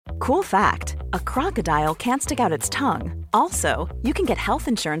Cool fact, a crocodile can't stick out its tongue. Also, you can get health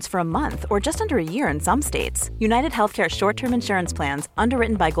insurance for a month or just under a year in some states. United Healthcare short-term insurance plans,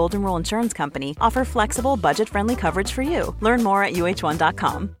 underwritten by Golden Rule Insurance Company, offer flexible, budget-friendly coverage for you. Learn more at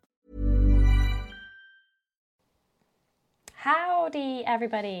uh1.com. Howdy,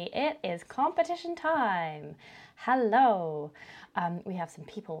 everybody. It is competition time. Hello. We have some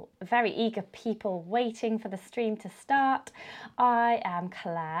people, very eager people, waiting for the stream to start. I am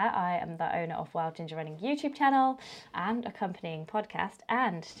Claire. I am the owner of Wild Ginger Running YouTube channel and accompanying podcast.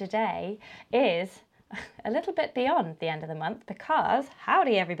 And today is a little bit beyond the end of the month because,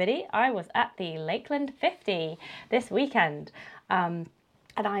 howdy, everybody, I was at the Lakeland 50 this weekend.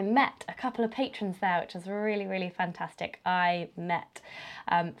 And I met a couple of patrons there, which was really, really fantastic. I met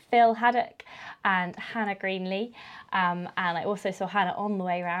Phil Haddock and Hannah Greenlee, and I also saw Hannah on the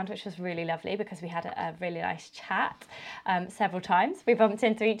way around, which was really lovely because we had a really nice chat several times. We bumped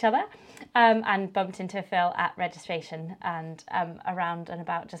into each other and bumped into Phil at registration and around and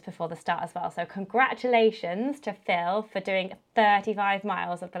about just before the start as well. So congratulations to Phil for doing 35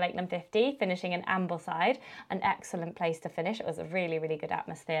 miles of the Lakeland 50, finishing in Ambleside, an excellent place to finish. It was a really, really good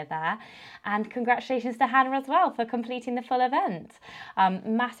atmosphere there. And congratulations to Hannah as well for completing the full event.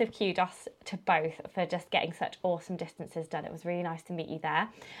 Massive kudos to both for just getting such awesome distances done. It was really nice to meet you there.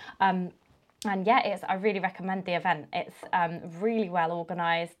 And yeah, I really recommend the event. It's really well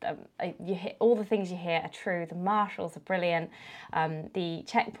organised. You hear, all the things you hear are true. The marshals are brilliant. The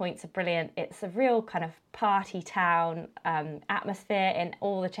checkpoints are brilliant. It's a real kind of party town atmosphere in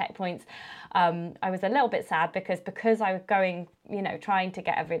all the checkpoints. I was a little bit sad because I was going, trying to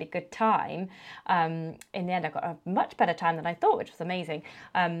get a really good time. In the end, I got a much better time than I thought, which was amazing.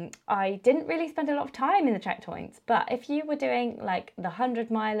 I didn't really spend a lot of time in the checkpoints, but if you were doing like the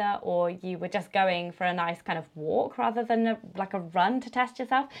 100-miler or you were just going for a nice kind of walk rather than a run to test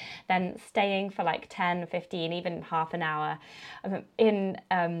yourself, then staying for like 10, 15, even half an hour in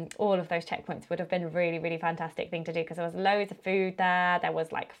all of those checkpoints would have been a really, really fantastic thing to do because there was loads of food there. There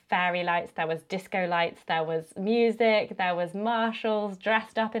was like fairy lights, there was disco lights, there was music, there was marshals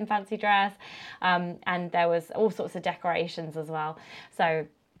dressed up in fancy dress, and there was all sorts of decorations as well.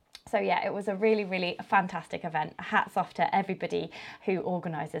 So yeah, it was a really, really fantastic event. Hats off to everybody who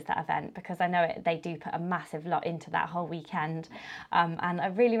organises that event because I know they do put a massive lot into that whole weekend, and I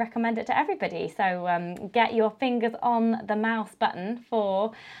really recommend it to everybody. So get your fingers on the mouse button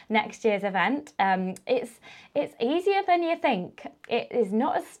for next year's event. It's easier than you think. It is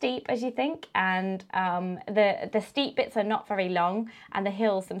not as steep as you think, and the steep bits are not very long, and the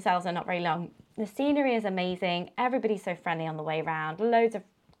hills themselves are not very long. The scenery is amazing. Everybody's so friendly on the way around. Loads of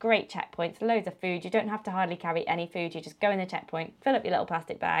great checkpoints, loads of food. You don't have to hardly carry any food. You just go in the checkpoint, fill up your little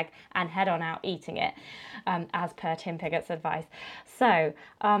plastic bag and head on out eating it, as per Tim Piggott's advice. So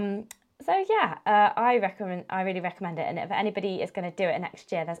yeah, I really recommend it. And if anybody is going to do it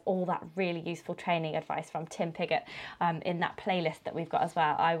next year, there's all that really useful training advice from Tim Piggott in that playlist that we've got as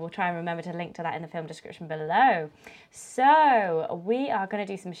well. I will try and remember to link to that in the film description below. So we are going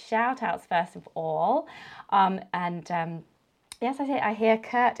to do some shout outs first of all. Yes, I hear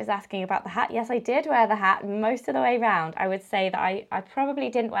Kurt is asking about the hat. Yes, I did wear the hat most of the way round. I would say that I probably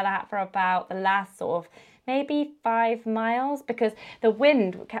didn't wear the hat for about the last sort of maybe 5 miles because the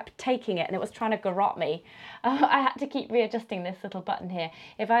wind kept taking it and it was trying to garrote me. I had to keep readjusting this little button here.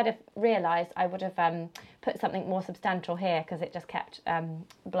 If I'd have realised, I would have put something more substantial here because it just kept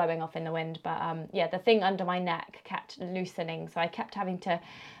blowing off in the wind. But yeah, the thing under my neck kept loosening, so I kept having to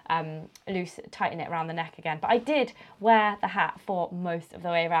tighten it around the neck again. But I did wear the hat for most of the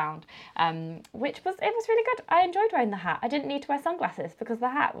way around, which was really good. I enjoyed wearing the hat. I didn't need to wear sunglasses because the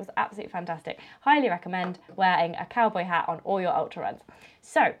hat was absolutely fantastic. Highly recommend wearing a cowboy hat on all your ultra runs.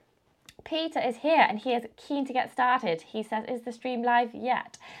 So Peter is here and he is keen to get started. He says, is the stream live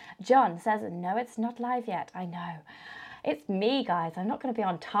yet? John says, no, it's not live yet. I know. It's me, guys. I'm not going to be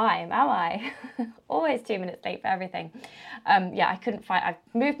on time, am I? Always 2 minutes late for everything. Yeah, I couldn't find.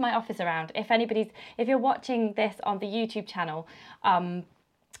 I've moved my office around. If you're watching this on the YouTube channel,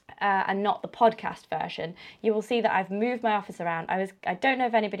 and not the podcast version, you will see that I've moved my office around. I don't know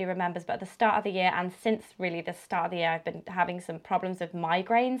if anybody remembers, but at the start of the year and since really the start of the year, I've been having some problems with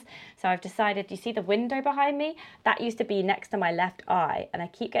migraines. So I've decided, you see the window behind me? That used to be next to my left eye, and I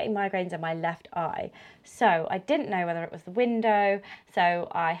keep getting migraines in my left eye. So I didn't know whether it was the window, so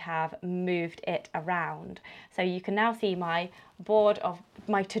I have moved it around. So you can now see my board of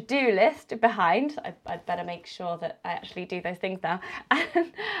my to-do list behind. I'd better make sure that I actually do those things now.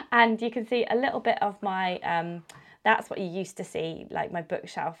 And you can see a little bit of my, that's what you used to see, like my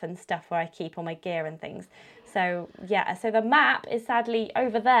bookshelf and stuff where I keep all my gear and things. So yeah, so the map is sadly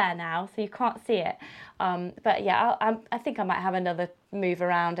over there now, so you can't see it. But yeah, I think I might have another move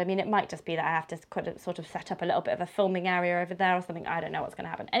around. I mean, it might just be that I have to sort of set up a little bit of a filming area over there or something. I don't know what's going to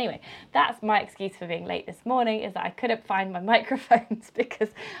happen. Anyway, that's my excuse for being late this morning, is that I couldn't find my microphones because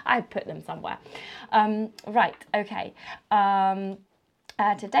I put them somewhere. Right, okay.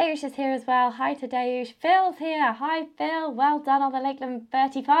 Tadeusz is here as well. Hi, Tadeusz. Phil's here. Hi, Phil. Well done on the Lakeland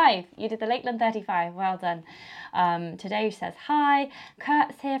 35. You did the Lakeland 35. Well done. Tadeusz says hi.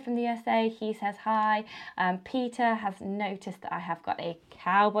 Kurt's here from the USA. He says hi. Peter has noticed that I have got a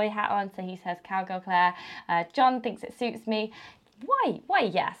cowboy hat on, so he says Cowgirl Claire. John thinks it suits me. Why,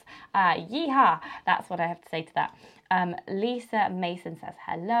 yes. Yeehaw. That's what I have to say to that. Lisa Mason says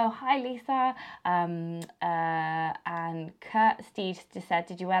hello. Hi, Lisa. And Kurt Steve just said,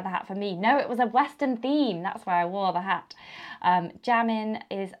 did you wear the hat for me? No, it was a Western theme. That's why I wore the hat. Jamin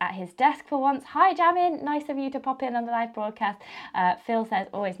is at his desk for once. Hi, Jamin. Nice of you to pop in on the live broadcast. Phil says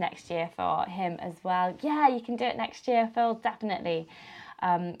always next year for him as well. Yeah, you can do it next year, Phil. Definitely.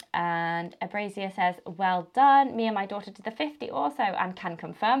 And Abrazia says, well done. Me and my daughter did the 50 also and can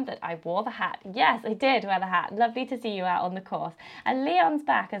confirm that I wore the hat. Yes, I did wear the hat. Lovely to see you out on the course. And Leon's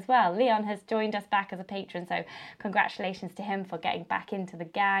back as well. Leon has joined us back as a patron, so congratulations to him for getting back into the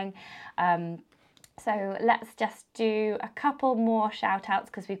gang. So let's just do a couple more shout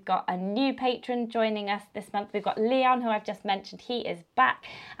outs because we've got a new patron joining us this month. We've got Leon, who I've just mentioned, he is back.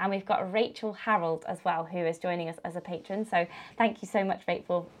 And we've got Rachel Harold as well, who is joining us as a patron. So thank you so much,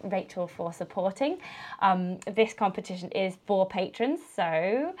 Rachel, for supporting. This competition is for patrons.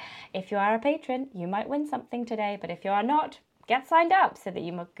 So if you are a patron, you might win something today. But if you are not, get signed up so that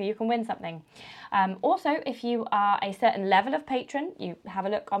you can win something. Also, if you are a certain level of patron, you have a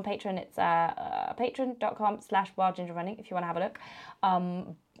look on Patreon. It's patreon.com/wildgingerrunning if you want to have a look.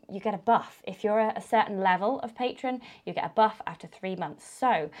 You get a buff. If you're a certain level of patron, you get a buff after 3 months.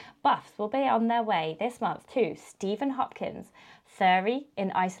 So buffs will be on their way this month to Stephen Hopkins, Thuri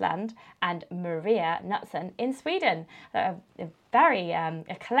in Iceland, and Maria Knutson in Sweden. A very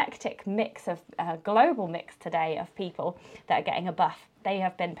eclectic mix of global mix today of people that are getting a buff. They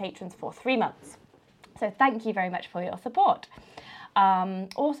have been patrons for 3 months. So thank you very much for your support.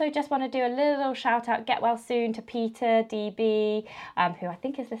 Also, just want to do a little shout out, get well soon, to Peter DB, who I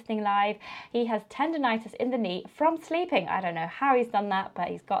think is listening live. He has tendonitis in the knee from sleeping. I don't know how he's done that, but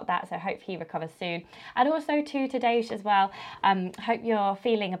he's got that, so hope he recovers soon. And also to Tadeusz as well. Hope you're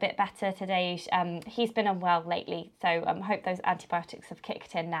feeling a bit better, Tadeusz. He's been unwell lately, so hope those antibiotics have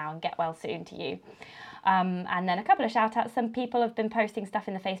kicked in now, and get well soon to you. And then a couple of shout outs. Some people have been posting stuff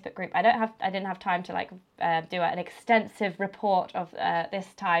in the Facebook group. I didn't have time to do an extensive report of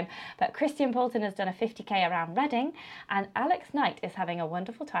this time, but Christian Poulton has done a 50k around Reading, and Alex Knight is having a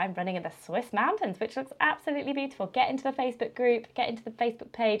wonderful time running in the Swiss mountains, which looks absolutely beautiful. Get into the Facebook group, get into the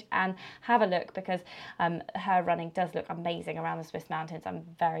Facebook page and have a look, because her running does look amazing around the Swiss mountains. I'm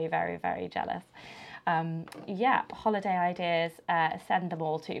very, very, very jealous. Yeah, holiday ideas, send them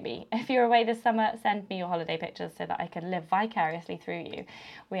all to me. If you're away this summer, send me your holiday pictures so that I can live vicariously through you.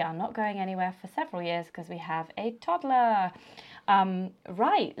 We are not going anywhere for several years because we have a toddler.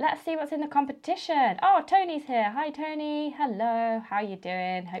 Right, let's see what's in the competition. Oh, Tony's here. Hi, Tony. Hello. How are you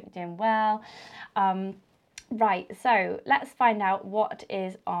doing? Hope you're doing well. Right, so let's find out what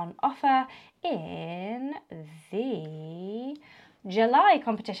is on offer in the July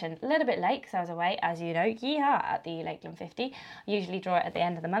competition. A little bit late because I was away, as you know. Yeehaw at the Lakeland 50. Usually draw it at the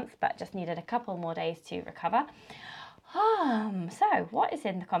end of the month, but just needed a couple more days to recover. So what is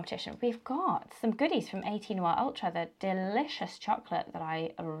in the competition? We've got some goodies from 18 Noir Ultra, the delicious chocolate that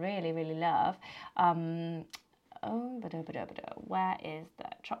I really, really love. Where is the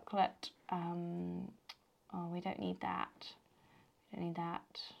chocolate? Oh, we don't need that. We don't need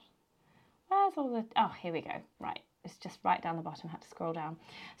that. Where's all the... Oh, here we go. Right. It's just right down the bottom. I had to scroll down.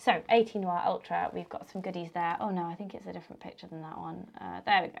 So 18 Noir Ultra, we've got some goodies there. Oh no, I think it's a different picture than that one.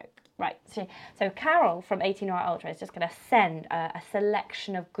 There we go. Right. So Carol from 18 Noir Ultra is just going to send a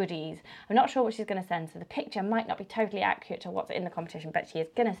selection of goodies. I'm not sure what she's going to send, so the picture might not be totally accurate to what's in the competition, but she is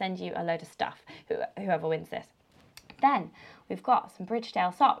going to send you a load of stuff, whoever wins this. Then we've got some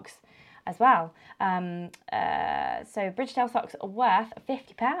Bridgetail socks as well. So Bridgetail socks are worth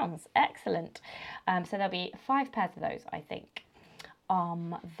 £50. Excellent. So there'll be 5 pairs of those, I think.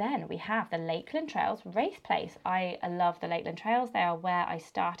 Then we have the Lakeland Trails Race Place. I love the Lakeland Trails. They are where I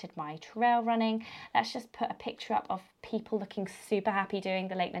started my trail running. Let's just put a picture up of people looking super happy doing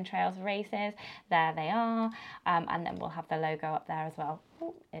the Lakeland Trails races. There they are. And then we'll have the logo up there as well.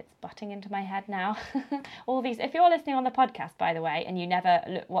 Ooh, it's butting into my head now. All these, if you're listening on the podcast, by the way, and you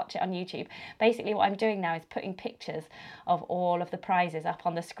never watch it on YouTube, basically what I'm doing now is putting pictures of all of the prizes up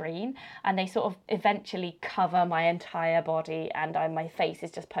on the screen, and they sort of eventually cover my entire body, and my face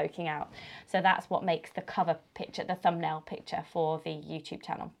is just poking out. So that's what makes the cover picture, the thumbnail picture for the YouTube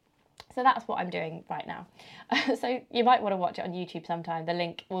channel. So that's what I'm doing right now. So you might want to watch it on YouTube sometime. The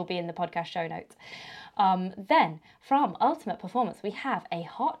link will be in the podcast show notes. Then from Ultimate Performance, we have a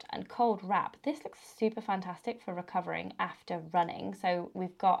hot and cold wrap. This looks super fantastic for recovering after running. So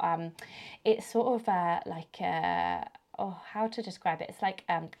we've got, it's sort of how to describe it? It's like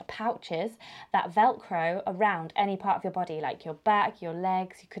pouches that Velcro around any part of your body, like your back, your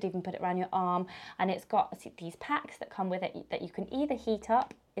legs. You could even put it around your arm. And it's got these packs that come with it that you can either heat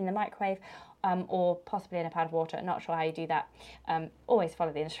up in the microwave or possibly in a pan of water. Not sure how you do that. Always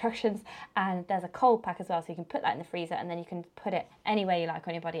follow the instructions. And there's a cold pack as well, so you can put that in the freezer and then you can put it anywhere you like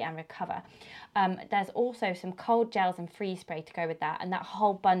on your body and recover. There's also some cold gels and freeze spray to go with that, and that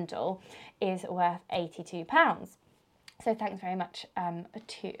whole bundle is worth £82. So thanks very much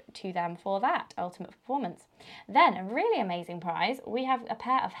to them for that, Ultimate Performance. Then a really amazing prize, we have a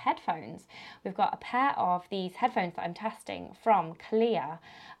pair of headphones. We've got a pair of these headphones that I'm testing from Clear.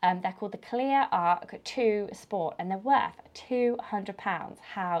 They're called the Clear Arc 2 Sport, and they're worth £200.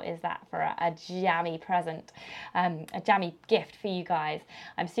 How is that for a jammy present, a jammy gift for you guys?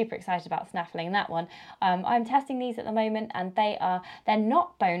 I'm super excited about snaffling that one. I'm testing these at the moment, and they're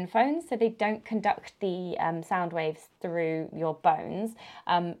not bone phones, so they don't conduct the sound waves through your bones,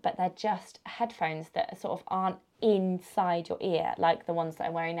 but they're just headphones that sort of aren't inside your ear like the ones that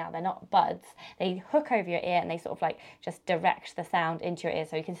I'm wearing now. They're not buds. They hook over your ear and they sort of like just direct the sound into your ear,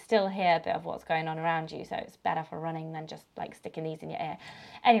 so you can still hear a bit of what's going on around you. So it's better for running than just like sticking these in your ear.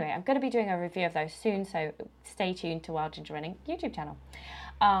 Anyway, I'm going to be doing a review of those soon, so stay tuned to Wild Ginger Running YouTube channel.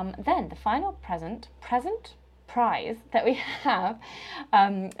 Then the final prize that we have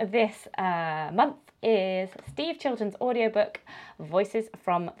this month is Steve Chilton's audiobook, Voices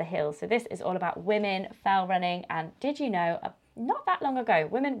from the Hills. So this is all about women fell running, and did you know, not that long ago,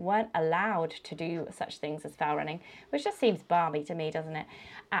 women weren't allowed to do such things as fell running, which just seems balmy to me, doesn't it?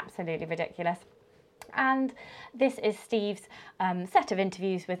 Absolutely ridiculous. And this is Steve's set of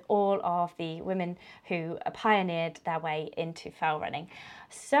interviews with all of the women who pioneered their way into fell running.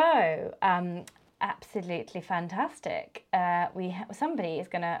 So, absolutely fantastic.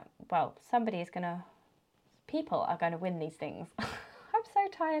 People are going to win these things. I'm so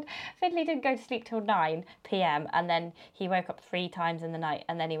tired. Findlay didn't go to sleep till 9 p.m. and then he woke up 3 times in the night,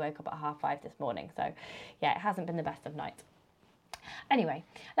 and then he woke up at 5:30 this morning. So yeah, it hasn't been the best of nights. Anyway,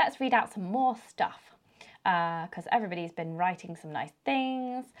 let's read out some more stuff, because everybody's been writing some nice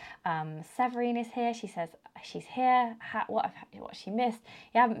things. Severine is here. She says she's here. What she missed?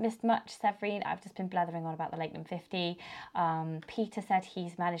 You haven't missed much, Severine. I've just been blethering on about the Lakeland 50. Peter said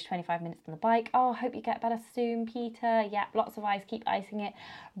he's managed 25 minutes on the bike. Oh, hope you get better soon, Peter. Yeah, lots of ice. Keep icing it.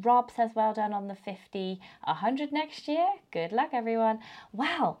 Rob says well done on the 50. 100 next year. Good luck, everyone.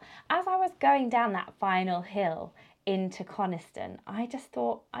 Well, as I was going down that final hill into Coniston, I just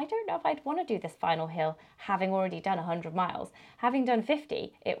thought, I don't know if I'd want to do this final hill having already done 100 miles. Having done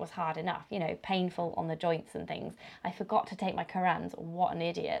 50, it was hard enough, you know, painful on the joints and things. I forgot to take my Carans. What an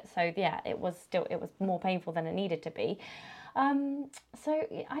idiot. So yeah, it was more painful than it needed to be. So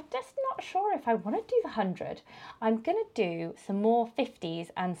I'm just not sure if I want to do the 100. I'm going to do some more 50s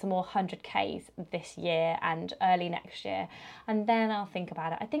and some more 100Ks this year and early next year, and then I'll think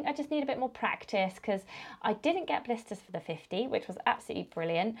about it. I think I just need a bit more practice, because I didn't get blisters for the 50, which was absolutely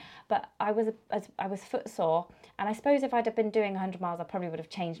brilliant, but I was footsore, and I suppose if I'd have been doing 100 miles, I probably would have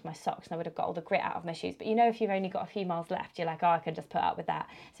changed my socks and I would have got all the grit out of my shoes. But you know, if you've only got a few miles left, you're like, oh, I can just put up with that.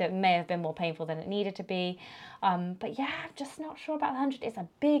 So it may have been more painful than it needed to be. But yeah, I'm just not sure about the 100. It's a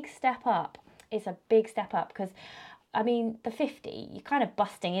big step up. It's a big step up, because I mean, the 50, you're kind of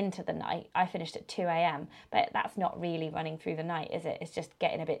busting into the night. I finished at 2 a.m, but that's not really running through the night, is it? It's just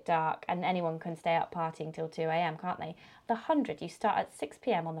getting a bit dark, and anyone can stay up partying till 2 a.m, can't they? The 100, you start at 6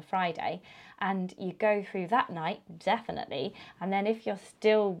 p.m. on the Friday, and you go through that night, definitely. And then if you're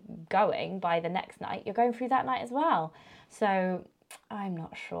still going by the next night, you're going through that night as well. So I'm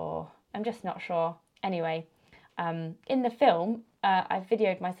not sure. I'm just not sure. Anyway, in the film, I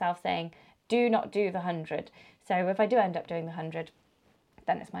videoed myself saying, do not do the 100. So if I do end up doing the 100,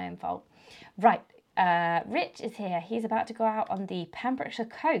 then it's my own fault. Right, Rich is here. He's about to go out on the Pembrokeshire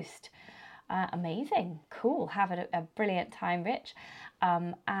coast. Amazing, cool. Have a brilliant time, Rich.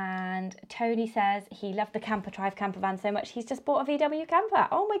 And Tony says he loved the Camper Drive camper van so much he's just bought a VW camper.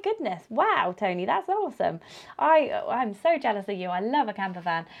 Oh my goodness. Wow, Tony, that's awesome. I'm so jealous of you. I love a camper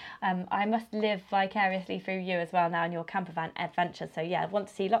van. I must live vicariously through you as well now in your camper van adventures. So yeah, I want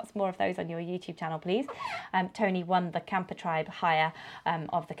to see lots more of those on your YouTube channel, please. Tony won the Camper Tribe hire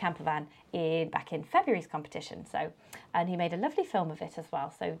of the camper van back in February's competition. So, and he made a lovely film of it as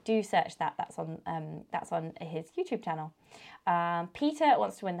well. So do search that. That's on his YouTube channel. Peter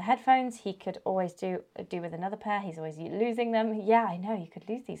wants to win the headphones. He could always do with another pair. He's always losing them. Yeah, I know. You could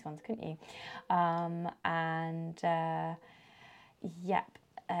lose these ones, couldn't you? Yep.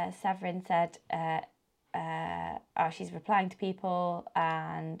 Severin said, she's replying to people,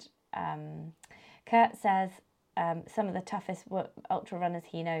 and Kurt says, some of the toughest ultra runners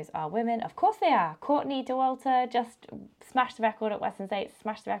he knows are women. Of course they are. Courtney Dauwalter just smashed the record at Western States,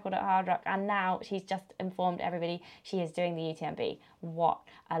 smashed the record at Hard Rock, and now she's just informed everybody she is doing the UTMB. What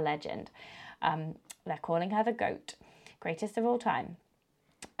a legend. They're calling her the GOAT, greatest of all time.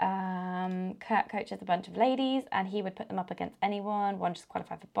 Kurt coaches a bunch of ladies and he would put them up against anyone. One just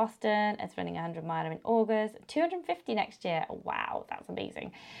qualified for Boston. It's running a 100-miler in August. 250 next year. Wow, that's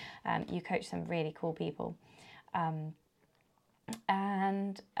amazing. You coach some really cool people.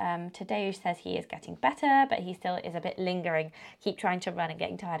 Tadeusz says he is getting better, but he still is a bit lingering. Keep trying to run and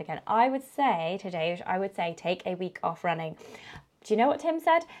getting tired again. I would say, Tadeusz, take a week off running. Do you know what Tim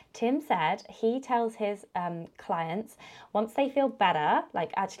said? Tim said he tells his clients, once they feel better,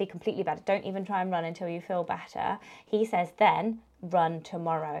 like actually completely better, don't even try and run until you feel better. He says then run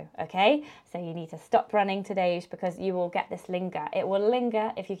tomorrow, okay? So you need to stop running today because you will get this linger. It will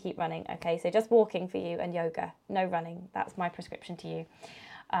linger if you keep running, okay? So just walking for you and yoga, no running. That's my prescription to you.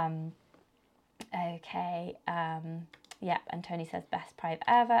 Yep, and Tony says best private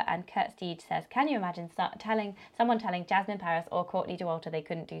ever, and Kurt Steed says, can you imagine someone telling Jasmine Paris or Courtney Dauwalter they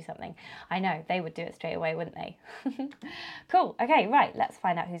couldn't do something? I know, they would do it straight away, wouldn't they? Cool, okay, right, let's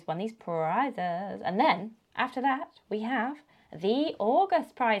find out who's won these prizes. And then, after that, we have the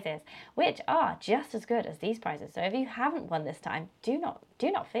August prizes, which are just as good as these prizes. So if you haven't won this time, do not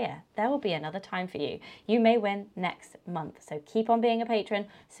fear. There will be another time for you. You may win next month. So keep on being a patron,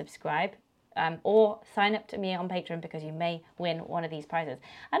 subscribe, or sign up to me on Patreon because you may win one of these prizes.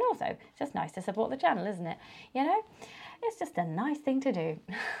 And also, it's just nice to support the channel, isn't it? You know, it's just a nice thing to do.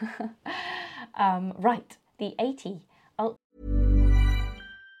 Right, the 80.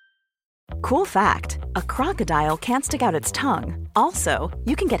 Cool fact, a crocodile can't stick out its tongue. Also,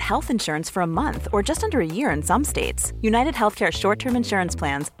 you can get health insurance for a month or just under a year in some states. United Healthcare short-term insurance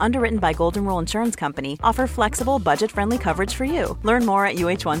plans, underwritten by Golden Rule Insurance Company, offer flexible, budget-friendly coverage for you. Learn more at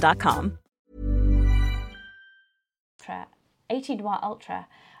uh1.com. 80 Noir Ultra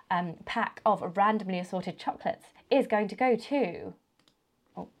pack of randomly assorted chocolates is going to go to...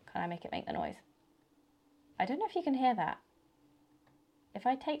 Oh, can I make the noise? I don't know if you can hear that. If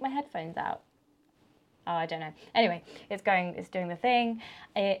I take my headphones out, oh, I don't know. Anyway, it's doing the thing.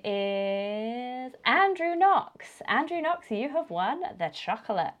 It is Andrew Knox. Andrew Knox, you have won the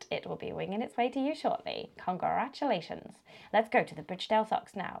chocolate. It will be winging its way to you shortly. Congratulations. Let's go to the Bridgedale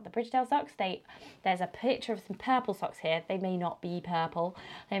socks now. The Bridgedale socks, there's a picture of some purple socks here. They may not be purple.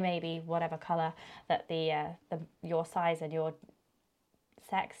 They may be whatever colour that your size and your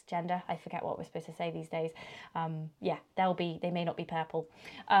sex, gender, I forget what we're supposed to say these days. Yeah, they may not be purple.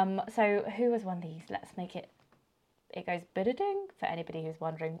 So who has won these? Let's make it goes bidading for anybody who's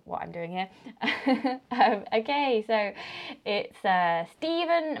wondering what I'm doing here. Okay, so it's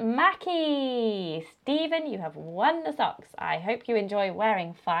Stephen Mackey. Stephen, you have won the socks. I hope you enjoy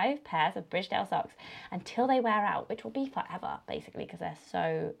wearing 5 pairs of Bridgedale socks until they wear out, which will be forever, basically, because they're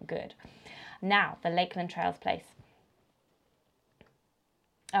so good. Now, the Lakeland Trails place.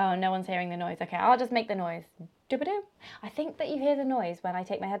 Oh, no one's hearing the noise. Okay, I'll just make the noise. Doo-ba-doo. I think that you hear the noise when I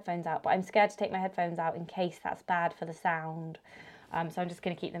take my headphones out, but I'm scared to take my headphones out in case that's bad for the sound. So I'm just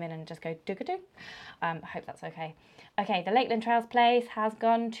going to keep them in and just go doo-ga-doo. I hope that's okay. Okay, the Lakeland Trails place has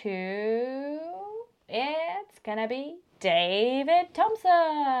gone to... It's going to be David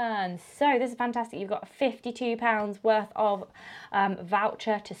Thompson. So this is fantastic. You've got £52 worth of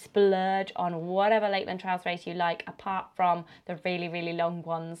voucher to splurge on whatever Lakeland Trails race you like, apart from the really, really long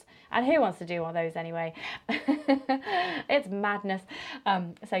ones. And who wants to do all those anyway? It's madness.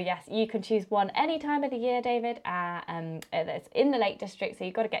 So yes, you can choose one any time of the year, David. It's in the Lake District, so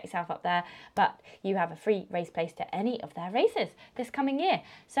you've got to get yourself up there. But you have a free race place to any of their races this coming year.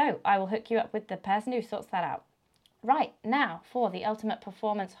 So I will hook you up with the person who sorts that out. Right, now for the Ultimate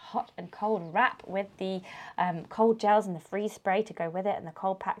Performance hot and cold wrap with the cold gels and the freeze spray to go with it, and the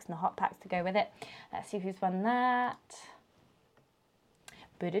cold packs and the hot packs to go with it. Let's see who's won that.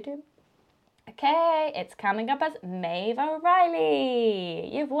 Ba-da-dum. Okay, it's coming up as Maeve O'Reilly.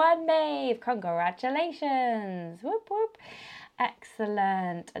 You've won, Maeve. Congratulations. Whoop, whoop.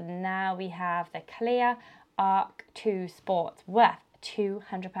 Excellent. And now we have the Clear Arc 2 Sports worth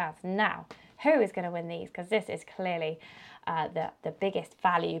 £200. Now, who is going to win these? Because this is clearly the biggest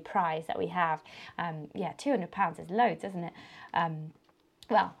value prize that we have. Yeah, £200 is loads, isn't it?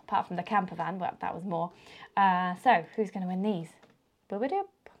 Well, apart from the camper van, well, that was more. So, who's going to win these? Boop-a-doop.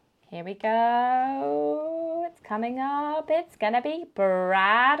 Here we go. It's coming up. It's going to be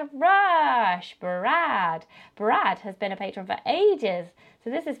Brad Rush. Brad has been a patron for ages. So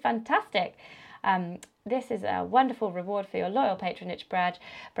this is fantastic. This is a wonderful reward for your loyal patronage, Brad.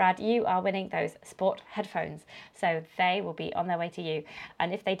 Brad, you are winning those sport headphones. So they will be on their way to you.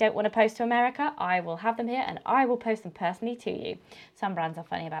 And if they don't want to post to America, I will have them here and I will post them personally to you. Some brands are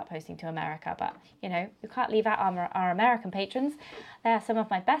funny about posting to America, but you know, you can't leave out our American patrons. They are some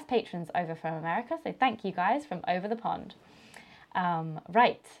of my best patrons over from America. So thank you guys from over the pond.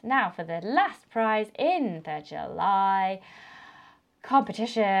 Right, now for the last prize in the July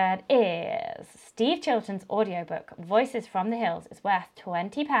competition is Steve Chilton's audiobook, Voices from the Hills. It's worth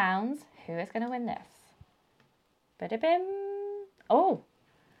 £20. Who is going to win this? Ba-da-bim. Oh,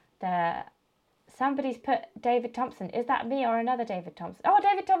 somebody's put David Thompson. Is that me or another David Thompson? Oh,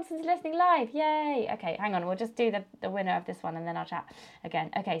 David Thompson's listening live. Yay. Okay, hang on. We'll just do the winner of this one and then I'll chat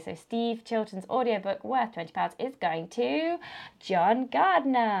again. Okay, so Steve Chilton's audiobook worth £20 is going to John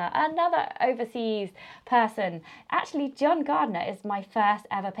Gardner, another overseas person. Actually, John Gardner is my first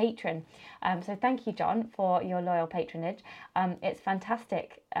ever patron. So thank you, John, for your loyal patronage. It's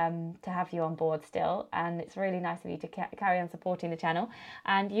fantastic to have you on board still, and it's really nice of you to carry on supporting the channel.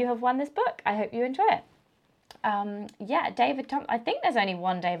 And you have won this book. I hope you enjoy it. Yeah, David Thompson. I think there's only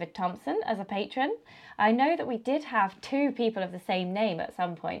one David Thompson as a patron. I know that we did have two people of the same name at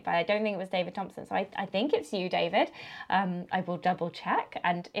some point, but I don't think it was David Thompson. So I think it's you, David. I will double check.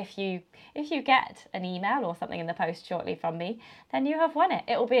 And if you get an email or something in the post shortly from me, then you have won it.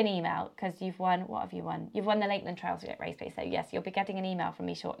 It will be an email because you've won. What have you won? You've won the Lakeland Trails Race Day. So yes, you'll be getting an email from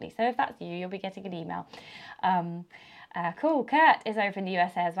me shortly. So if that's you, you'll be getting an email. Cool. Kurt is over in the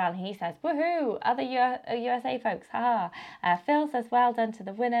USA as well, and he says, woohoo, other USA folks, haha. Phil says, well done to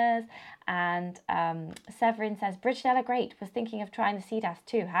the winners, and Severin says, Bridgedale are great, was thinking of trying the Cdas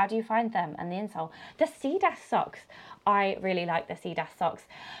too. How do you find them and the insole? The Cdas socks, I really like the Cdas socks,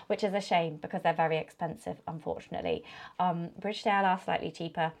 which is a shame because they're very expensive, unfortunately. Bridgedale are slightly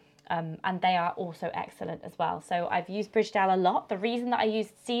cheaper. And they are also excellent as well. So I've used Bridgedale a lot. The reason that I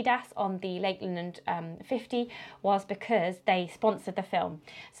used Cdas on the Lakeland 50 was because they sponsored the film.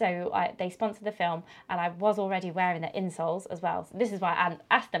 So they sponsored the film and I was already wearing the insoles as well. So this is why I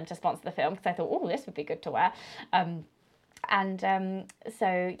asked them to sponsor the film, because I thought, oh, this would be good to wear.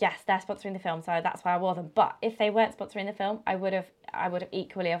 So yes, they're sponsoring the film, so that's why I wore them. But if they weren't sponsoring the film, I would have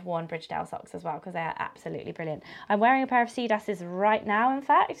equally have worn Bridgedale socks as well, because they are absolutely brilliant. I'm wearing a pair of Cdases right now, in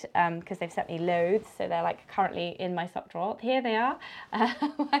fact, because they've sent me loads, so they're like currently in my sock drawer. Here they are,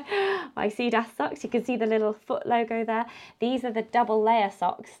 my Cdas socks. You can see the little foot logo there. These are the double layer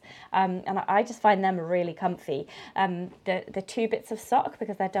socks, and I just find them really comfy. The two bits of sock,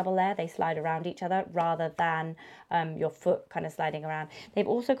 because they're double layer, they slide around each other rather than your foot kind of sliding around. They've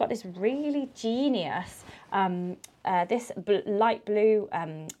also got this really genius light blue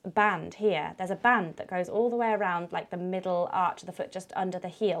band here. There's a band that goes all the way around like the middle arch of the foot, just under the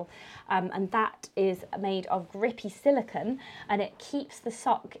heel, and that is made of grippy silicone, and it keeps the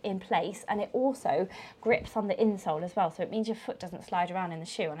sock in place, and it also grips on the insole as well, so it means your foot doesn't slide around in the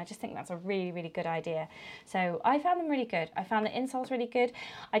shoe, and I just think that's a really, really good idea. So I found them really good. I found the insoles really good.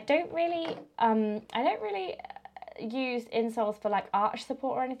 I don't really use insoles for like arch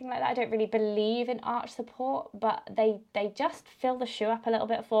support or anything like that. I don't really believe in arch support, but they just fill the shoe up a little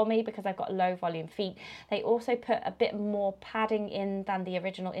bit for me because I've got low volume feet. They also put a bit more padding in than the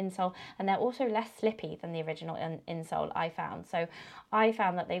original insole, and they're also less slippy than the original insole, I found. So I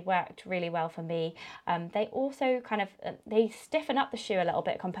found that they worked really well for me. They also kind of they stiffen up the shoe a little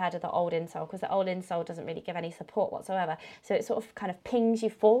bit compared to the old insole, because the old insole doesn't really give any support whatsoever, so it sort of kind of pings you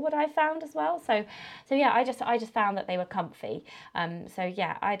forward, I found as well. So yeah, I just found that they were comfy. So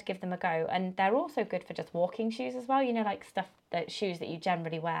yeah, I'd give them a go. And they're also good for just walking shoes as well, you know, like shoes that you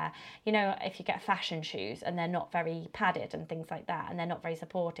generally wear, you know, if you get fashion shoes and they're not very padded and things like that, and they're not very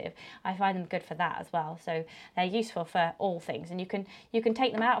supportive, I find them good for that as well. So they're useful for all things, and you can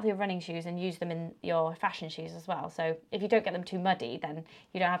take them out of your running shoes and use them in your fashion shoes as well. So if you don't get them too muddy, then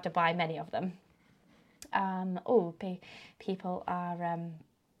you don't have to buy many of them. People are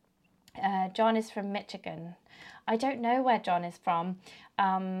John is from Michigan. I don't know where John is from.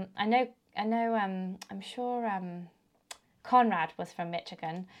 I know. I'm sure Conrad was from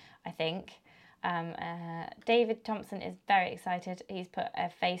Michigan, I think. David Thompson is very excited. He's put a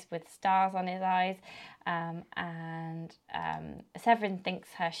face with stars on his eyes. And Severin thinks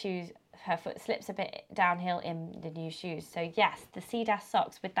her foot slips a bit downhill in the new shoes. So yes, the Cdas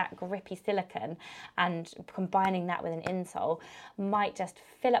socks with that grippy silicone and combining that with an insole might just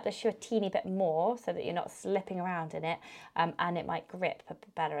fill up the shoe a teeny bit more so that you're not slipping around in it, and it might grip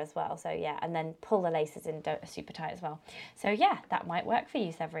better as well. So yeah, and then pull the laces in super tight as well. So yeah, that might work for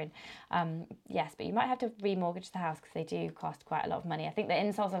you, Severin. Yes, but you might have to remortgage the house because they do cost quite a lot of money. I think the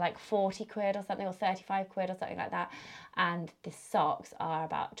insoles are like 40 quid or something, or 35 quid or something like that. And the socks are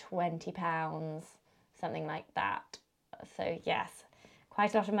about £20, something like that. So yes,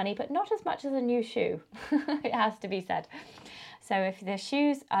 quite a lot of money, but not as much as a new shoe, it has to be said. So if the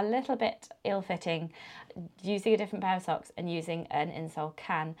shoes are a little bit ill-fitting, using a different pair of socks and using an insole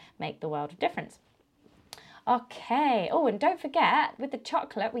can make the world of difference. Okay, oh, and don't forget, with the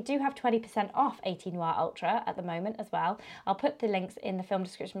chocolate, we do have 20% off 18 Noir Ultra at the moment as well. I'll put the links in the film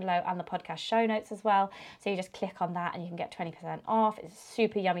description below and the podcast show notes as well. So you just click on that and you can get 20% off. It's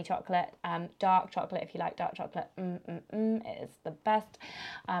super yummy chocolate, dark chocolate if you like dark chocolate. It is the best.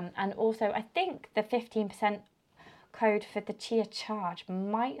 And also, I think the 15% code for the Chia Charge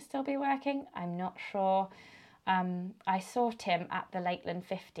might still be working. I'm not sure. I saw Tim at the Lakeland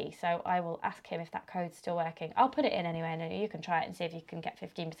 50, so I will ask him if that code's still working. I'll put it in anyway, and you can try it and see if you can get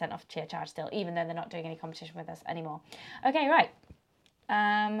 15% off Chia Charge still, even though they're not doing any competition with us anymore. Okay, right.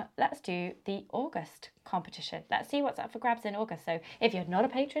 Let's do the August competition. Let's see what's up for grabs in August. So if you're not a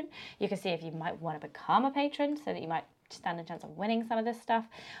patron, you can see if you might want to become a patron so that you might stand a chance of winning some of this stuff,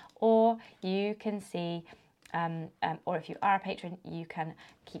 or you can see or if you are a patron, you can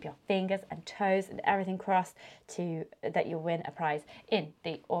keep your fingers and toes and everything crossed to that you'll win a prize in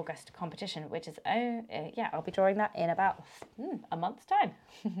the August competition, which is, yeah, I'll be drawing that in about a month's time.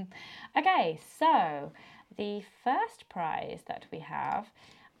 Okay, so the first prize that we have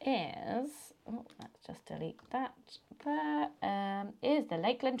is, let's just delete that, is the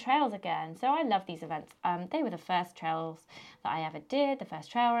Lakeland Trails again. So I love these events. They were the first trails that I ever did, the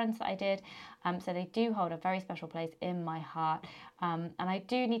first trail runs that I did. So they do hold a very special place in my heart. And I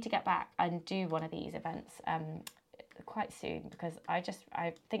do need to get back and do one of these events quite soon, because I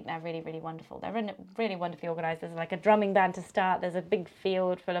think they're really, really wonderful. They're really wonderfully organised. There's like a drumming band to start. There's a big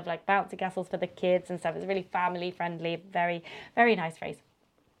field full of like bouncy castles for the kids and stuff. It's really family friendly, very, very nice race.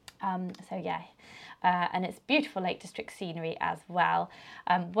 So yeah, and it's beautiful Lake District scenery as well.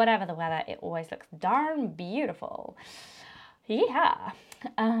 Whatever the weather, it always looks darn beautiful. Yeah.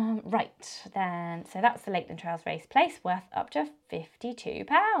 Right, then, so that's the Lakeland Trails race place, worth up to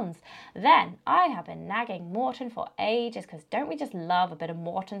 £52. Then, I have been nagging Morton for ages, because don't we just love a bit of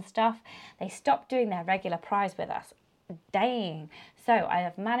Morton stuff? They stopped doing their regular prize with us. Dang. So I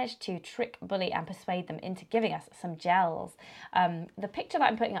have managed to trick, bully and persuade them into giving us some gels. The picture that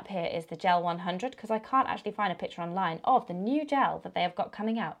I'm putting up here is the Gel 100, because I can't actually find a picture online of the new gel that they have got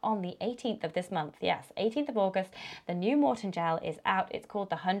coming out on the 18th of this month. Yes, 18th of August, the new Morton gel is out. It's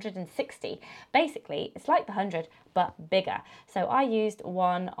called the 160. Basically, it's like the 100, but bigger. So I used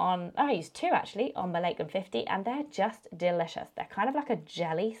two actually on the Lakeland 50, and they're just delicious. They're kind of like a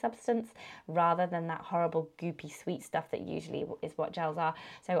jelly substance rather than that horrible goopy sweet stuff that usually is what gels are.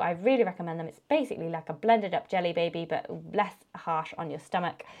 So I really recommend them. It's basically like a blended up jelly baby, but less harsh on your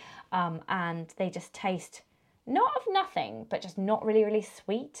stomach. And they just taste not of nothing, but just not really, really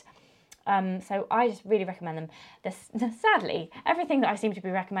sweet. So I just really recommend them. Sadly, everything that I seem to be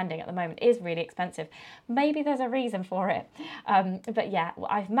recommending at the moment is really expensive. Maybe there's a reason for it. But yeah,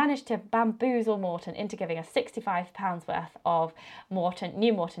 I've managed to bamboozle Morton into giving us £65 worth of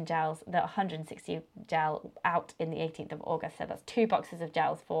new Morton gels, the 160 gel out in the 18th of August. So that's 2 boxes of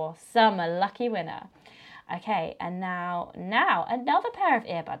gels for some lucky winner. Okay, and now another pair of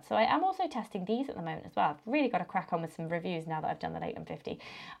earbuds. So I am also testing these at the moment as well. I've really got to crack on with some reviews now that I've done the Lakeland 50.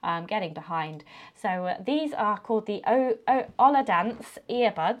 I'm getting behind. So these are called the Oladance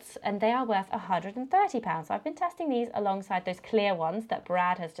earbuds, and they are worth £130. So I've been testing these alongside those clear ones that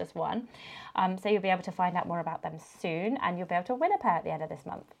Brad has just won. So you'll be able to find out more about them soon, and you'll be able to win a pair at the end of this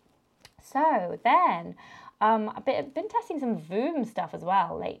month. So then, I've been testing some Voom stuff as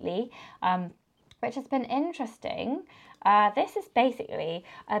well lately. Which has been interesting. This is basically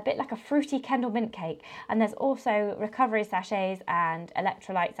a bit like a fruity Kendall mint cake, and there's also recovery sachets and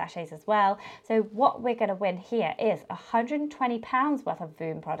electrolyte sachets as well. So what we're going to win here is £120 worth of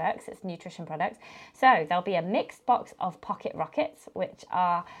Voom products. It's nutrition products. So there'll be a mixed box of Pocket Rockets, which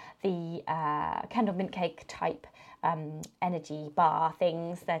are the Kendall mint cake type energy bar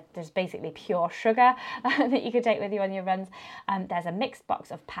things. There's basically pure sugar that you can take with you on your runs. There's a mixed box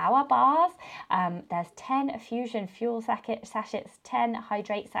of power bars. There's 10 fusion fuel sachets, 10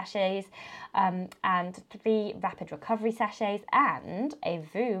 hydrate sachets, and 3 rapid recovery sachets, and a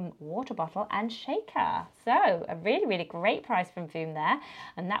Voom water bottle and shaker. So a really, really great price from Voom there,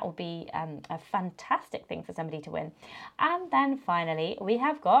 and that will be a fantastic thing for somebody to win. And then finally we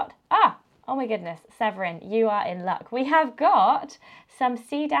have got oh my goodness, Severin, you are in luck. We have got some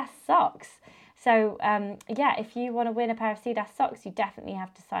CDAS socks. So yeah, if you want to win a pair of CDAS socks, you definitely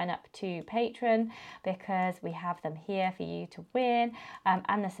have to sign up to Patreon, because we have them here for you to win.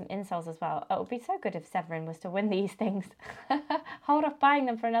 And there's some insoles as well. It would be so good if Severin was to win these things. Hold off buying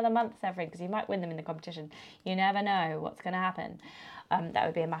them for another month, Severin, because you might win them in the competition. You never know what's going to happen. That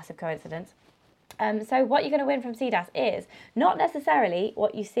would be a massive coincidence. So what you're going to win from CDAS is not necessarily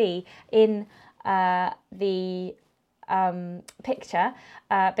what you see in the picture,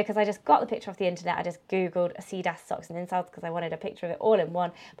 because I just got the picture off the internet. I just googled CDAS socks and insoles because I wanted a picture of it all in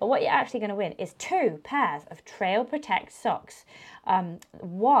one. But what you're actually going to win is 2 pairs of Trail Protect socks.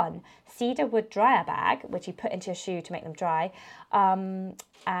 1 cedar wood dryer bag, which you put into your shoe to make them dry,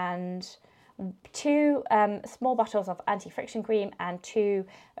 and 2 small bottles of anti-friction cream, and 2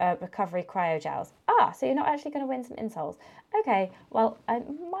 recovery cryo gels. So you're not actually going to win some insoles. Okay, well, I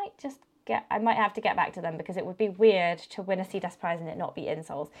might have to get back to them, because it would be weird to win a CDAS prize and it not be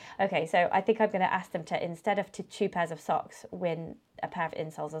insoles. Okay, so I think I'm going to ask them to, instead of 2 pairs of socks, win a pair of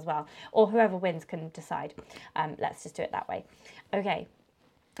insoles as well. Or whoever wins can decide. Let's just do it that way. Okay.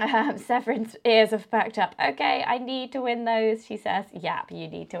 Severin's ears have perked up. Okay, I need to win those, she says. Yep, you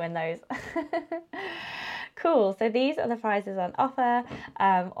need to win those. Cool, so these are the prizes on offer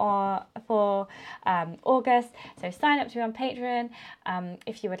for August. So sign up to me on Patreon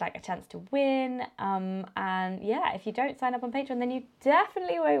if you would like a chance to win. And yeah, if you don't sign up on Patreon, then you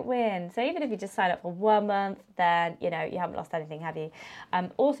definitely won't win. So even if you just sign up for 1 month, then you haven't lost anything, have you?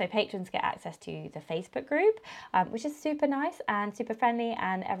 Also, patrons get access to the Facebook group, which is super nice and super friendly,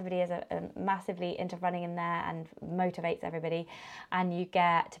 and everybody is massively into running in there and motivates everybody. And you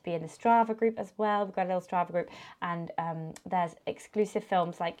get to be in the Strava group as well. We've got a little Strava group, and there's exclusive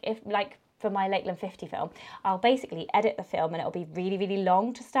films, like for my Lakeland 50 film, I'll basically edit the film, and it'll be really, really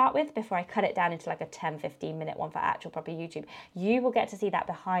long to start with before I cut it down into like a 10-15 minute one for actual proper YouTube. You will get to see that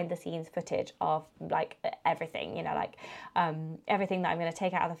behind the scenes footage of like everything, everything that I'm going to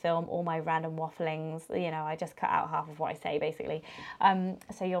take out of the film, all my random wafflings, I just cut out half of what I say basically.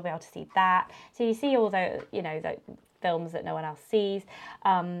 So you'll be able to see that. So you see all the films that no one else sees,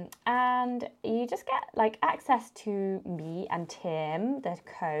 and you just get like access to me and Tim, the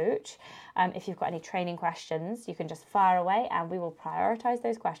coach. If you've got any training questions, you can just fire away and we will prioritize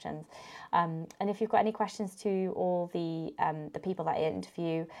those questions. And if you've got any questions to all the people that I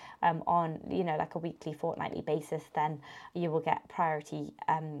interview on like a weekly, fortnightly basis, then you will get priority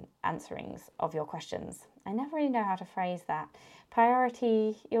answerings of your questions. I never really know how to phrase that.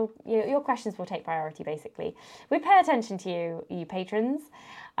 Priority, your questions will take priority, basically. We pay attention to you patrons.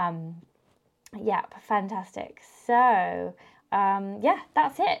 Yep, fantastic. So, yeah,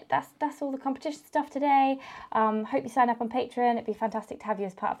 that's it. That's all the competition stuff today. Hope you sign up on Patreon. It'd be fantastic to have you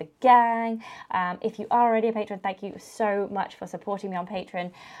as part of the gang. If you are already a patron, thank you so much for supporting me on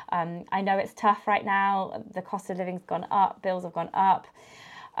Patreon. I know it's tough right now. The cost of living's gone up, bills have gone up.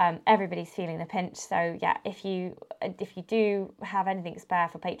 Everybody's feeling the pinch. So yeah, if you do have anything spare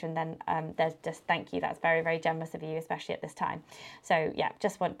for Patreon, then there's just thank you. That's very, very generous of you, especially at this time. So yeah,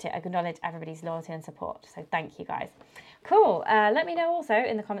 just want to acknowledge everybody's loyalty and support. So thank you guys. Cool. Let me know also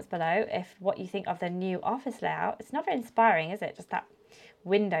in the comments below what you think of the new office layout. It's not very inspiring, is it? Just that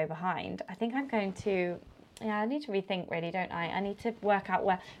window behind. I think I'm going to... Yeah, I need to rethink really, don't I? I need to work out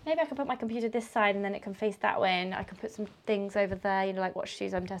where, maybe I can put my computer this side and then it can face that way, and I can put some things over there, like what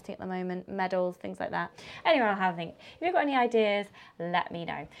shoes I'm testing at the moment, medals, things like that. Anyway, I'll have a think. If you've got any ideas, let me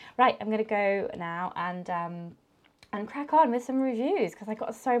know. Right, I'm going to go now and and crack on with some reviews, because I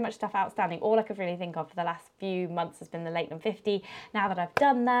got so much stuff outstanding. All I could really think of for the last few months has been the Lakeland 50. Now that I've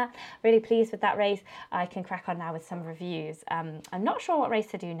done that, really pleased with that race, I can crack on now with some reviews. I'm not sure what race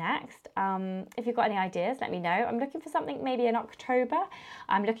to do next. If you've got any ideas, let me know. I'm looking for something maybe in October.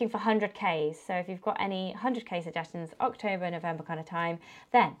 I'm looking for 100Ks, so if you've got any 100K suggestions, October, November kind of time,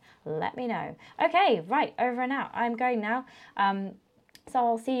 then let me know. Okay, right, over and out. I'm going now. So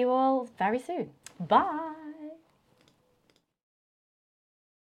I'll see you all very soon. Bye.